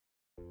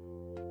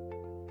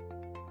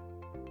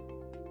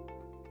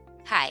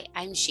Hi,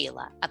 I'm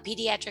Sheila, a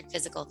pediatric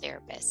physical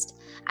therapist.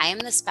 I am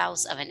the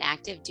spouse of an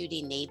active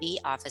duty Navy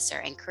officer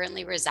and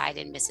currently reside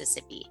in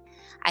Mississippi.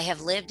 I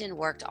have lived and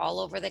worked all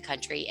over the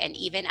country and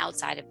even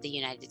outside of the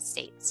United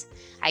States.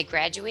 I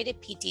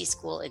graduated PT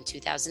school in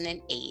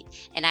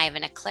 2008, and I have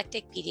an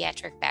eclectic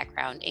pediatric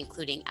background,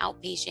 including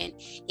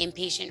outpatient,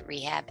 inpatient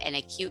rehab, and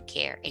acute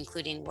care,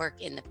 including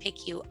work in the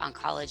PICU,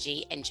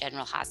 oncology, and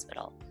general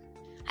hospital.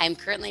 I am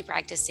currently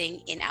practicing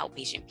in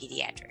outpatient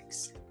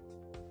pediatrics.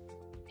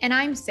 And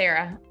I'm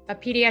Sarah, a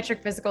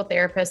pediatric physical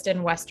therapist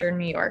in Western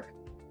New York.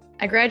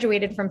 I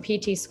graduated from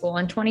PT school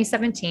in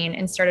 2017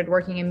 and started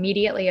working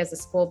immediately as a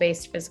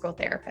school-based physical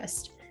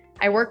therapist.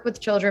 I work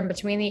with children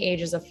between the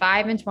ages of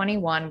 5 and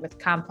 21 with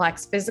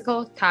complex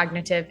physical,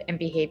 cognitive, and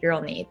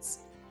behavioral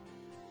needs.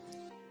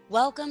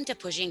 Welcome to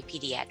Pushing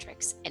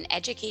Pediatrics, an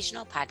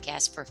educational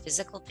podcast for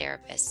physical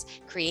therapists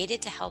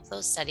created to help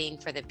those studying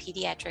for the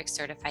Pediatric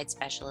Certified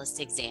Specialist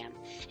exam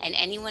and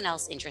anyone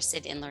else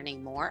interested in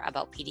learning more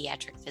about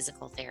pediatric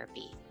physical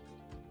therapy.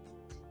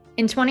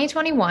 In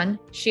 2021,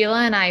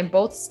 Sheila and I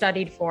both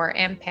studied for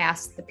and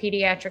passed the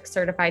Pediatric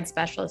Certified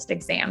Specialist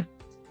exam.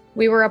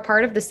 We were a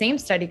part of the same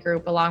study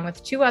group along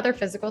with 2 other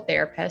physical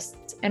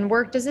therapists and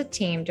worked as a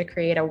team to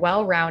create a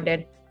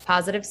well-rounded,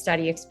 positive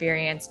study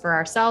experience for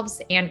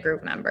ourselves and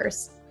group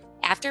members.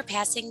 After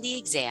passing the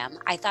exam,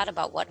 I thought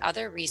about what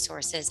other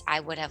resources I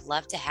would have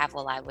loved to have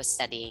while I was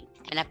studying,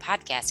 and a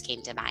podcast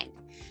came to mind.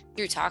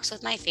 Through talks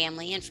with my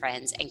family and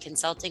friends and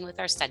consulting with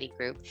our study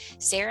group,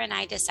 Sarah and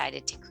I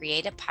decided to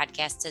create a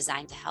podcast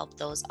designed to help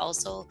those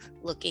also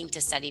looking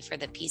to study for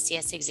the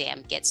PCS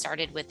exam get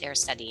started with their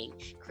studying,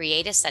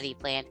 create a study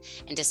plan,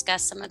 and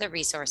discuss some of the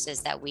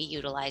resources that we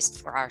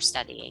utilized for our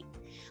studying.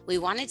 We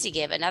wanted to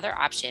give another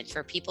option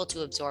for people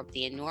to absorb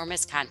the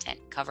enormous content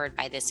covered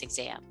by this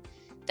exam.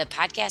 The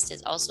podcast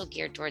is also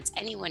geared towards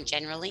anyone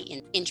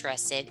generally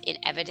interested in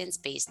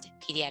evidence-based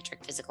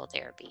pediatric physical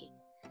therapy.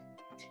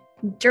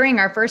 During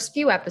our first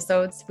few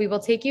episodes, we will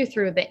take you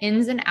through the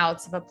ins and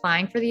outs of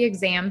applying for the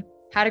exam,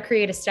 how to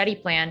create a study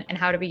plan, and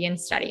how to begin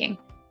studying.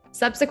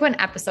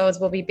 Subsequent episodes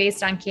will be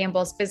based on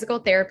Campbell's Physical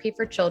Therapy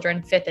for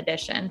Children 5th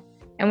edition,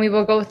 and we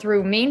will go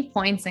through main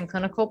points and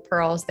clinical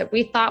pearls that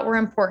we thought were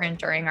important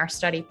during our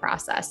study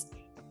process.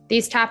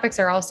 These topics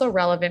are also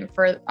relevant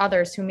for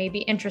others who may be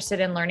interested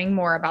in learning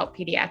more about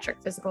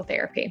pediatric physical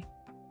therapy.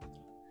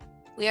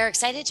 We are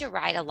excited to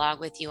ride along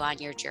with you on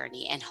your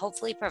journey and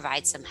hopefully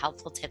provide some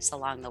helpful tips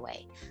along the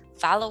way.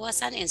 Follow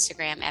us on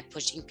Instagram at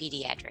Pushing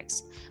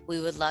Pediatrics.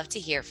 We would love to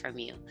hear from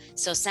you,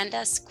 so send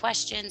us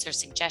questions or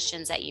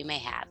suggestions that you may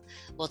have.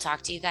 We'll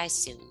talk to you guys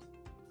soon.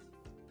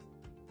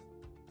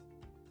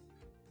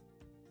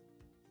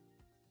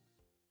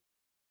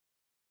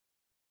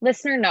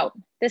 Listener note,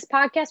 this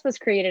podcast was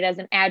created as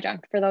an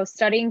adjunct for those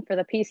studying for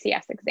the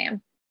PCS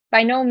exam.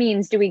 By no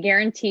means do we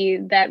guarantee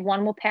that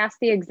one will pass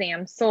the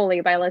exam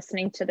solely by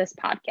listening to this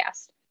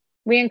podcast.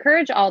 We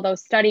encourage all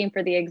those studying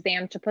for the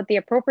exam to put the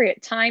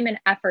appropriate time and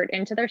effort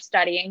into their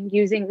studying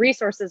using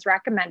resources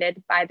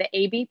recommended by the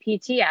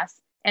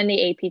ABPTS and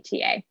the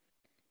APTA.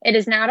 It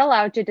is not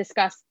allowed to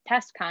discuss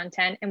test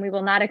content, and we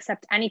will not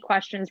accept any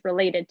questions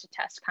related to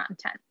test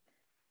content.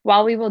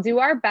 While we will do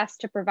our best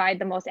to provide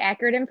the most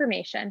accurate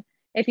information,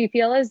 if you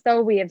feel as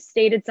though we have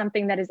stated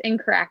something that is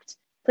incorrect,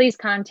 please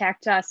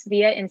contact us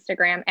via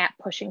Instagram at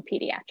Pushing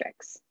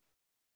Pediatrics.